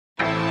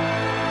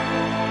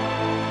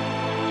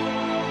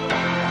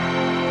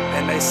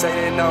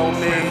say they know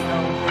me.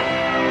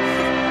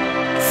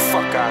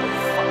 Fuck out of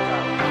here.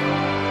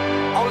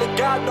 Only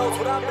God knows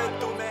what I've been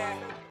through, man.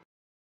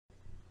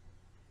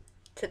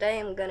 Today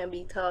I'm gonna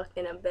be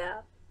talking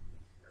about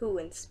who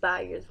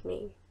inspires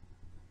me.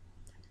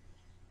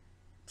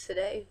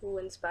 Today, who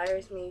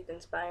inspires me, you've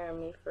inspired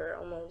me for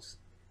almost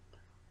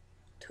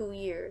 2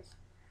 years.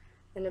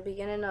 In the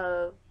beginning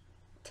of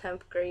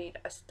 10th grade,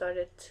 I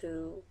started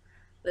to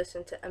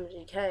listen to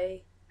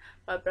MGK.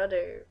 My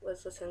brother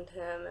was listening to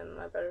him, and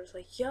my brother was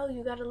like, yo,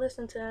 you gotta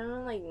listen to him.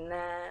 I'm like,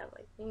 nah,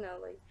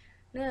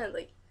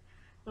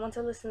 once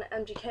I listened to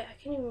MGK, I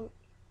can't even,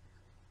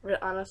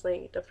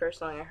 honestly, the first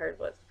song I heard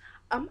was,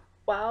 I'm a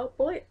wild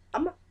boy,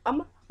 I'm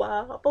a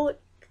wild boy.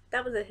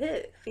 That was a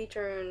hit,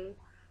 featuring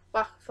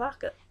Waka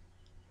Flocka.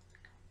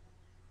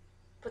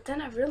 But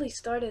then I really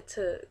started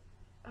to,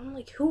 I'm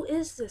like, who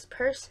is this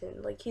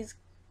person? Like, he's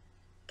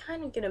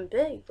kind of getting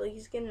big. Like,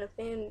 he's getting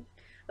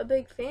a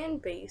big fan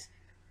base.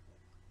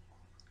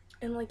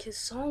 And, like, his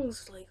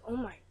songs, like, oh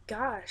my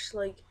gosh,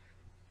 like,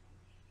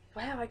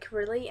 wow, I can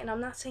relate. And I'm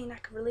not saying I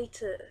can relate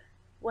to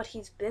what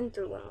he's been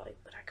through in life,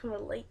 but I can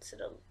relate to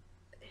the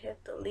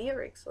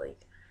lyrics.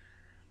 Like,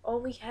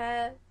 all we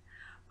had,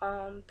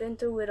 been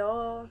through it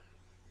all.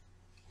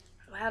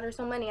 Wow, there's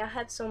so many. I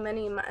had so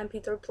many in my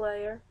MP3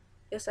 player.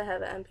 Yes, I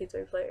have an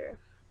MP3 player.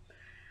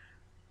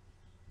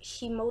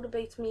 He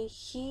motivates me.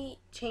 He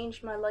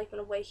changed my life in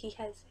a way.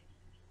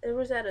 It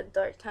was at a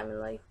dark time in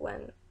life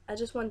when I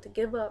just wanted to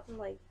give up. I'm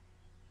like,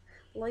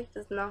 life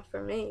is not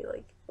for me.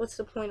 Like, what's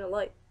the point of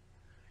life?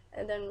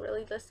 And then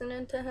really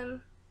listening to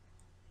him,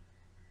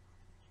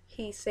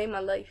 he saved my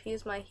life. He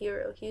is my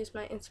hero. He is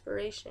my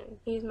inspiration.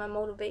 He is my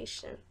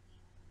motivation.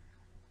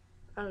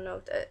 I don't know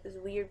if that is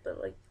weird, but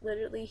like,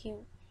 literally, he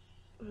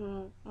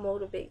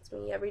motivates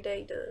me every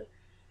day to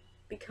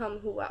become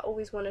who I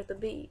always wanted to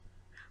be.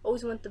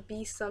 Always wanted to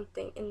be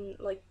something in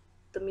like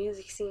the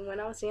music scene. When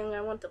I was young,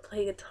 I wanted to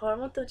play guitar. I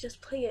wanted to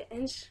just play an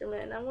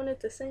instrument. I wanted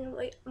to sing. I'm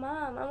like,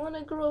 Mom, I want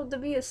to grow up to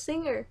be a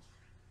singer.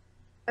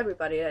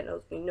 Everybody that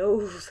knows me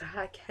knows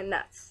I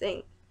cannot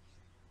sing.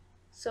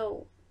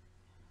 So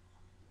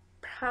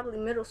probably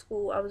middle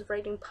school, I was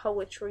writing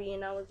poetry,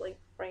 and I was like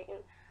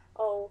writing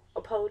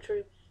a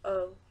poetry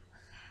of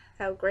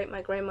how great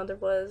my grandmother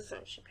was,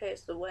 and she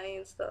passed away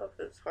and stuff.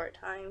 It was a hard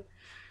time.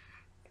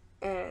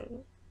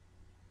 And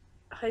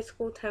high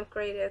school, 10th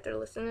grade, after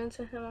listening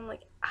to him, I'm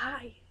like,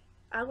 I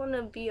want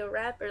to be a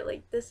rapper.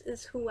 Like, this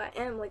is who I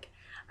am. Like,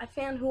 I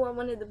found who I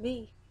wanted to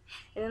be.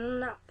 And I'm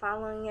not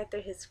following after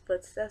his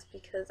footsteps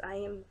because I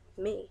am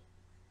me.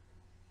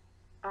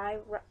 I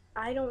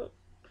don't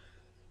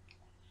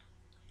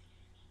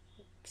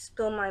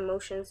spill my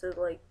emotions to,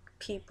 like,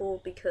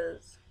 people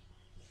because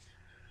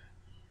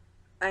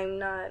I'm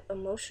not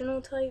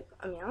emotional type.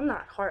 I mean, I'm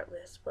not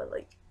heartless, but,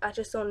 like, I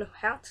just don't know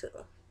how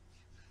to.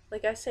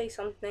 Like, I say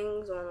some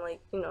things on,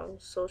 like,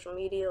 social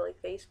media,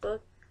 like Facebook,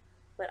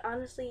 but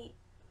honestly,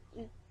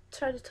 you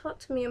try to talk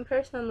to me in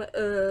person, I'm like,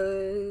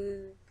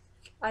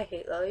 I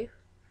hate life.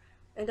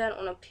 And then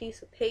on a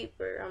piece of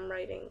paper, I'm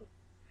writing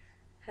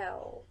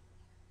how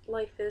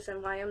life is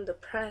and why I'm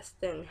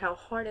depressed and how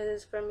hard it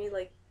is for me,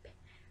 like,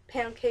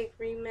 Pancake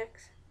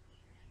Remix.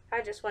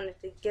 I just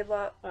wanted to give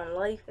up on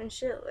life and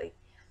shit, like,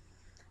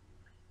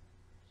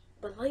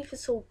 but life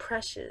is so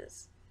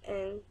precious,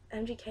 and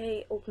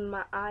MGK opened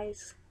my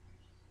eyes.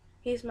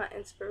 He's my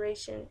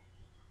inspiration.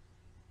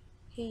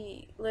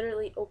 He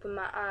literally opened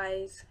my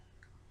eyes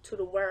to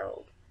the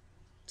world,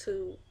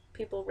 to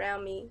people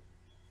around me,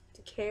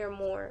 to care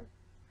more,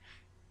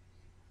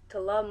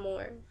 to love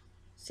more.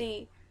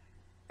 See,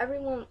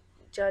 everyone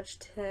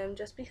judged him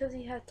just because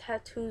he had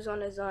tattoos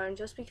on his arm,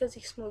 just because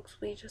he smokes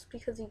weed, just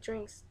because he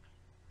drinks.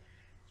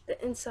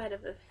 The inside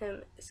of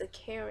him is a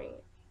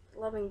caring,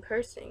 loving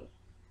person.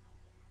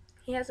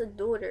 He has a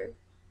daughter.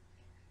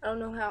 I don't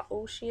know how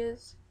old she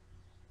is,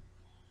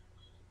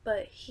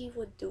 but he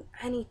would do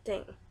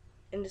anything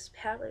in his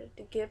power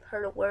to give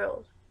her the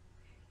world.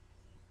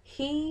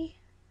 He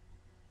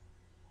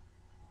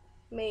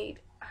made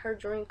her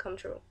dream come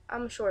true.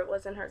 I'm sure it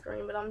wasn't her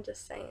dream, but I'm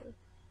just saying.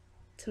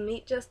 To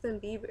meet Justin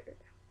Bieber,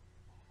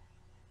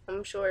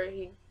 I'm sure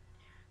he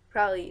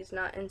probably is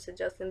not into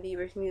Justin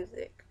Bieber's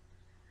music,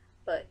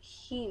 but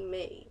he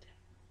made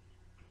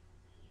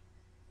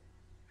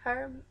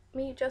her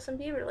meet Justin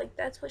Bieber. Like,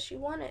 that's what she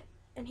wanted,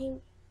 and he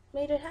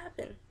made it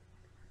happen.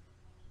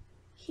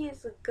 He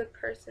is a good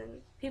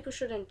person. People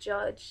shouldn't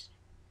judge.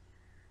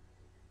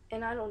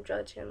 And I don't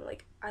judge him.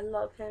 Like, I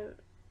love him.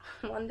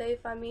 One day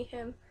if I meet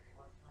him,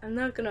 I'm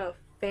not gonna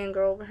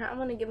fangirl over him. I'm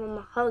gonna give him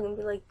a hug and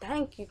be like,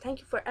 thank you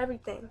for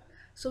everything.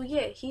 So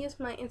yeah, he is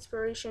my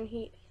inspiration.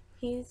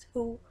 He's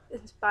who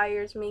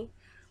inspires me.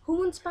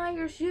 Who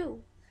inspires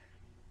you?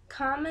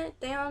 Comment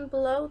down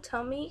below,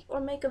 tell me,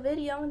 or make a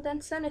video and then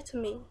send it to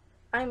me.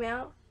 I'm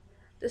out.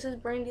 This is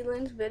Brandy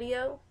Lynn's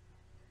video.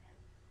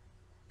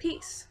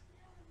 Peace.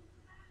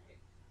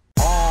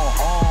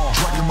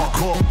 Drinking my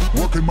cup,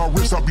 working my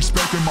wrist, I be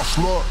spanking my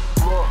slut.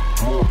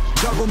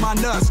 Juggle my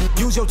nuts,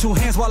 use your 2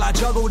 hands while I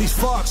juggle these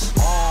fucks.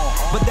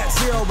 But that's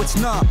zero, it's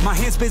none. My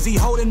hands busy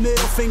holding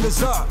middle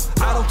fingers up.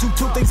 I don't do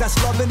 2 things,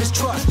 that's love and it's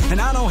trust. And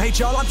I don't hate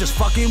y'all, I'm just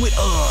fucking with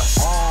us.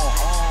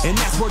 And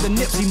that's where the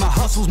Nipsey, my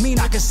hustles mean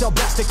I can sell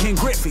best to Ken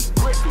Griffey.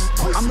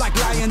 I'm like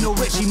Lionel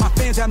Richie, my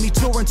fans have me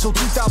touring till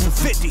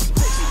 2050.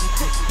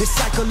 This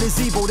cycle is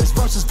evil, this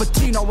verse is for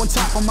Tino on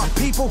top of my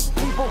people.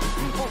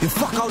 And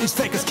fuck all these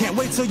fakers, can't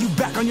wait till you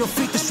back on your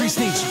feet, the streets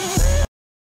need you.